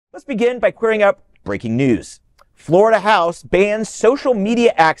Let's begin by clearing up breaking news. Florida House bans social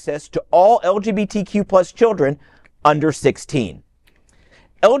media access to all LGBTQ plus children under 16.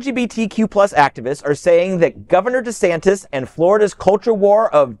 LGBTQ plus activists are saying that Governor DeSantis and Florida's culture war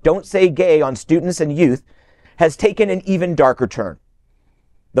of "Don't Say Gay" on students and youth has taken an even darker turn.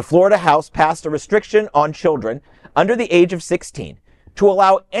 The Florida House passed a restriction on children under the age of 16 to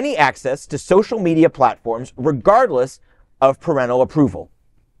allow any access to social media platforms regardless of parental approval.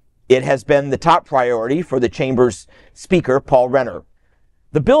 It has been the top priority for the chamber's speaker, Paul Renner.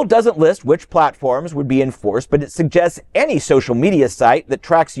 The bill doesn't list which platforms would be enforced, but it suggests any social media site that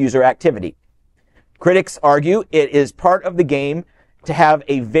tracks user activity. Critics argue it is part of the game to have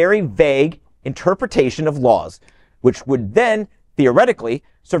a very vague interpretation of laws, which would then, theoretically,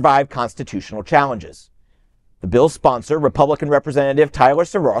 survive constitutional challenges. The bill's sponsor, Republican Representative Tyler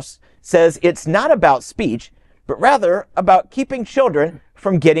Soros, says it's not about speech, but rather about keeping children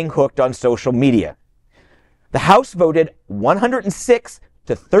from getting hooked on social media. The House voted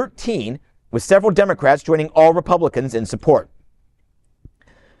 106-13, with several Democrats joining all Republicans in support.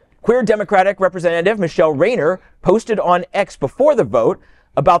 Queer Democratic Representative Michelle Rayner posted on X before the vote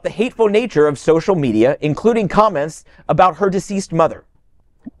about the hateful nature of social media, including comments about her deceased mother.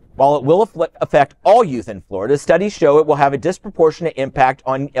 While it will affect all youth in Florida, studies show it will have a disproportionate impact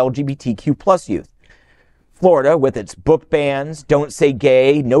on LGBTQ plus youth. Florida, with its book bans, "Don't Say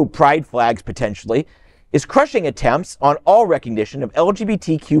Gay," no pride flags potentially, is crushing attempts on all recognition of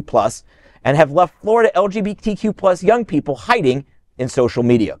LGBTQ plus and have left Florida LGBTQ plus young people hiding in social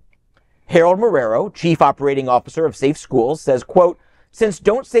media. Harold Marrero, Chief Operating Officer of Safe Schools, says, quote, "Since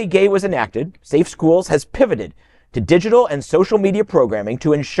Don't Say Gay was enacted, Safe Schools has pivoted to digital and social media programming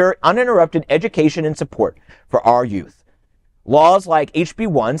to ensure uninterrupted education and support for our youth. Laws like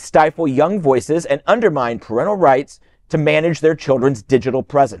HB1 stifle young voices and undermine parental rights to manage their children's digital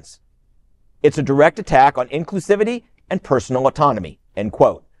presence. It's a direct attack on inclusivity and personal autonomy," end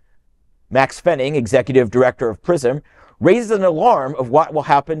quote. Max Fenning, Executive Director of PRISM, raises an alarm of what will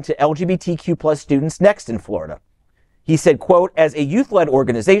happen to LGBTQ plus students next in Florida. He said, quote, "As a youth-led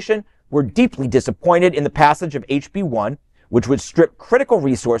organization, we're deeply disappointed in the passage of HB1, which would strip critical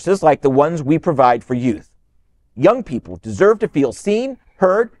resources like the ones we provide for youth. Young people deserve to feel seen,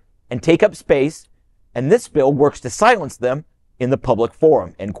 heard, and take up space, and this bill works to silence them in the public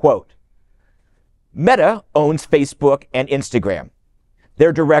forum," end quote. Meta owns Facebook and Instagram.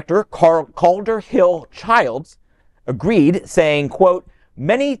 Their director, Calder Hill Childs, agreed, saying, quote,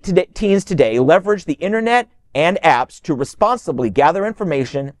 "Many teens today leverage the internet and apps to responsibly gather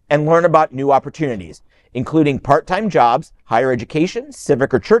information and learn about new opportunities, including part-time jobs, higher education,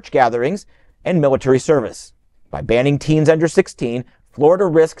 civic or church gatherings, and military service. By banning teens under 16, Florida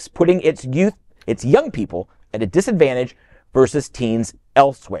risks putting its young people at a disadvantage versus teens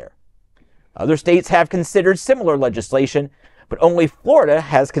elsewhere. Other states have considered similar legislation, but only Florida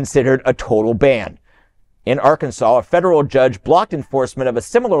has considered a total ban. In Arkansas, a federal judge blocked enforcement of a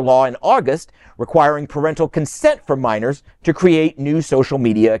similar law in August, requiring parental consent for minors to create new social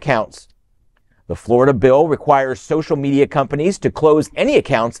media accounts. The Florida bill requires social media companies to close any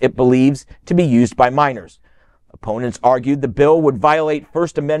accounts it believes to be used by minors. Opponents argued the bill would violate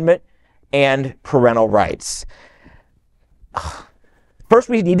First Amendment and parental rights. First,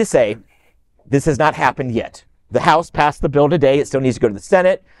 we need to say this has not happened yet. The House passed the bill today. It still needs to go to the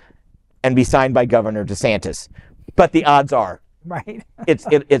Senate and be signed by Governor DeSantis. But the odds are right.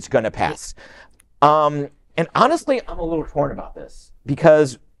 it's going to pass. And honestly, I'm a little torn about this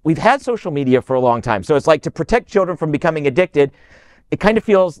because we've had social media for a long time. So it's like, to protect children from becoming addicted, it kind of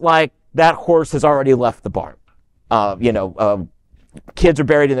feels like that horse has already left the barn. Kids are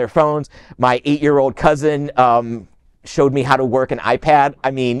buried in their phones. My 8-year-old cousin showed me how to work an iPad.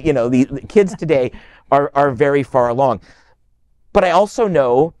 I mean, the kids today are very far along. But I also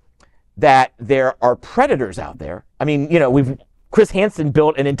know that there are predators out there. I mean, Chris Hansen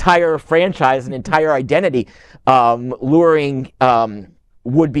built an entire franchise, an entire identity, luring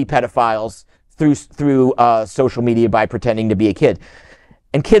would-be pedophiles through social media by pretending to be a kid.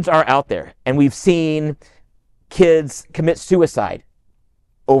 And kids are out there. And we've seen kids commit suicide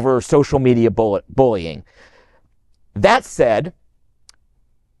over social media bullying. That said,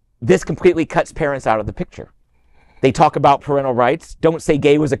 this completely cuts parents out of the picture. They talk about parental rights. Don't Say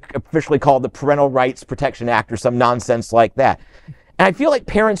Gay was officially called the Parental Rights Protection Act or some nonsense like that. And I feel like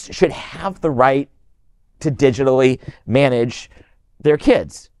parents should have the right to digitally manage their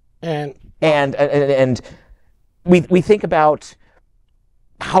kids. And we think about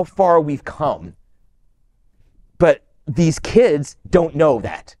how far we've come, but these kids don't know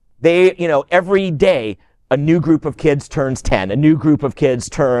that. They, every day a new group of kids turns 10, a new group of kids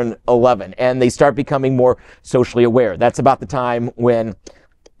turn 11, and they start becoming more socially aware. That's about the time when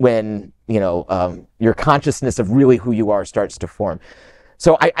your consciousness of really who you are starts to form.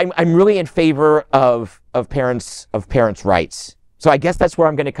 So I'm really in favor of parents' rights. So I guess that's where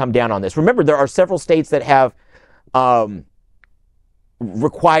I'm going to come down on this. Remember, there are several states that have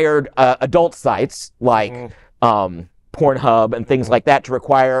required adult sites like Pornhub and things like that to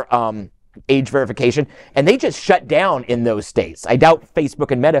require age verification, and they just shut down in those states. I doubt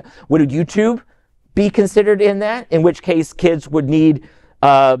Facebook and Meta. Would YouTube be considered in that? In which case, kids would need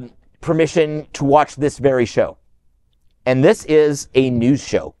permission to watch this very show. And this is a news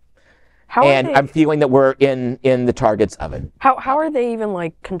show. I'm feeling that we're in the targets of it. How are they even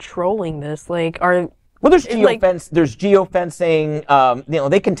like controlling this? Like, well, there's there's geofencing.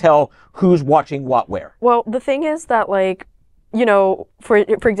 They can tell who's watching what where. Well, the thing is that, like, for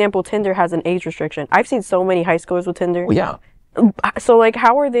example, Tinder has an age restriction. I've seen so many high schoolers with Tinder. Well, yeah. So, like,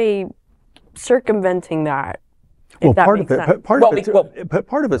 how are they circumventing that? Well, part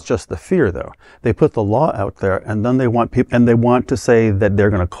of it's just the fear, though. They put the law out there, and then they want people, and they want to say that they're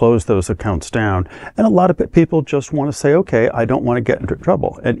going to close those accounts down. And a lot of people just want to say, okay, I don't want to get into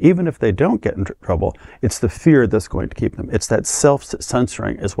trouble. And even if they don't get into trouble, it's the fear that's going to keep them. It's that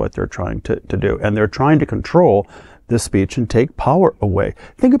self-censoring is what they're trying to do. And they're trying to control the speech and take power away.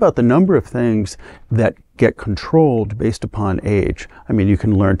 Think about the number of things that get controlled based upon age. I mean, you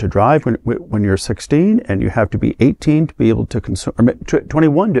can learn to drive when you're 16, and you have to be 18 to be able to consume, or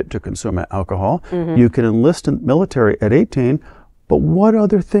 21 to consume alcohol. You can enlist in the military at 18. But what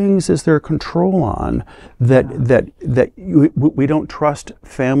other things is there control on that we don't trust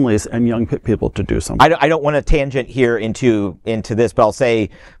families and young people to do something? I don't want to tangent here into this, but I'll say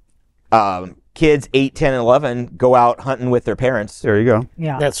kids 8, 10, and 11 go out hunting with their parents. There you go.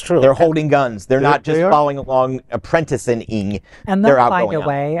 Yeah, that's true. They're holding guns. They're not just following along apprenticing. And they'll find a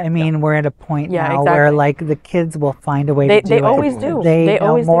way. I mean, we're at a point now exactly. where, like, the kids will find a way to do it. They always do. They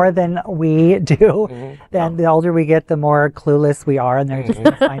know more than we do. Then the older we get, the more clueless we are, and they're just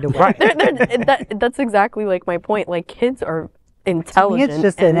going to find a way. That's exactly like my point. Like, kids are intelligent. To me, it's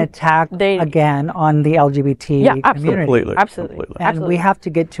just an attack again on the LGBT community. Absolutely. And we have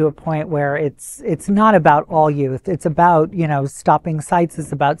to get to a point where it's not about all youth. It's about, stopping sites.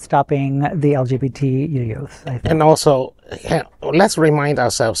 It's about stopping the LGBT youth, I think. And also, let's remind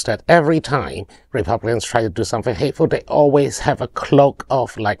ourselves that every time Republicans try to do something hateful, they always have a cloak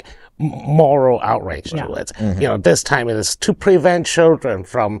of, like, moral outrage to it. This time it is to prevent children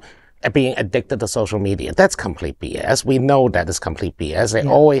from being addicted to social media. That's complete BS. We know that is complete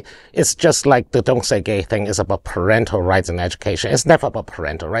BS. It's just like the Don't Say Gay thing is about parental rights and education. It's never about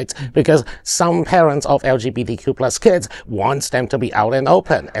parental rights, because some parents of LGBTQ plus kids wants them to be out and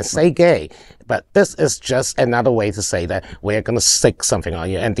open and say gay. But this is just another way to say that we're going to stick something on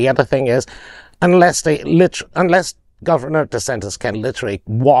you. And the other thing is, unless Governor DeSantis can literally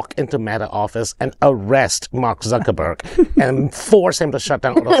walk into Meta office and arrest Mark Zuckerberg and force him to shut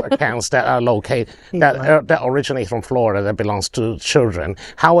down all those accounts that are located, that originate from Florida, that belongs to children.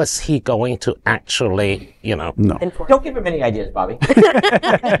 How is he going to actually, No. Don't give him any ideas, Bobby.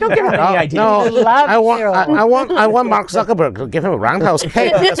 Don't give him any ideas. No, I want Mark Zuckerberg to give him a roundhouse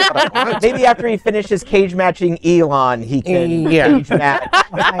kick. That's what I want. Maybe after he finishes cage matching Elon, he can cage match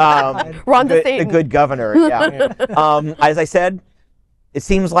the good governor. As I said, it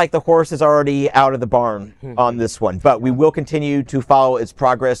seems like the horse is already out of the barn on this one, but we will continue to follow its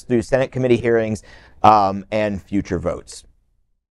progress through Senate committee hearings and future votes.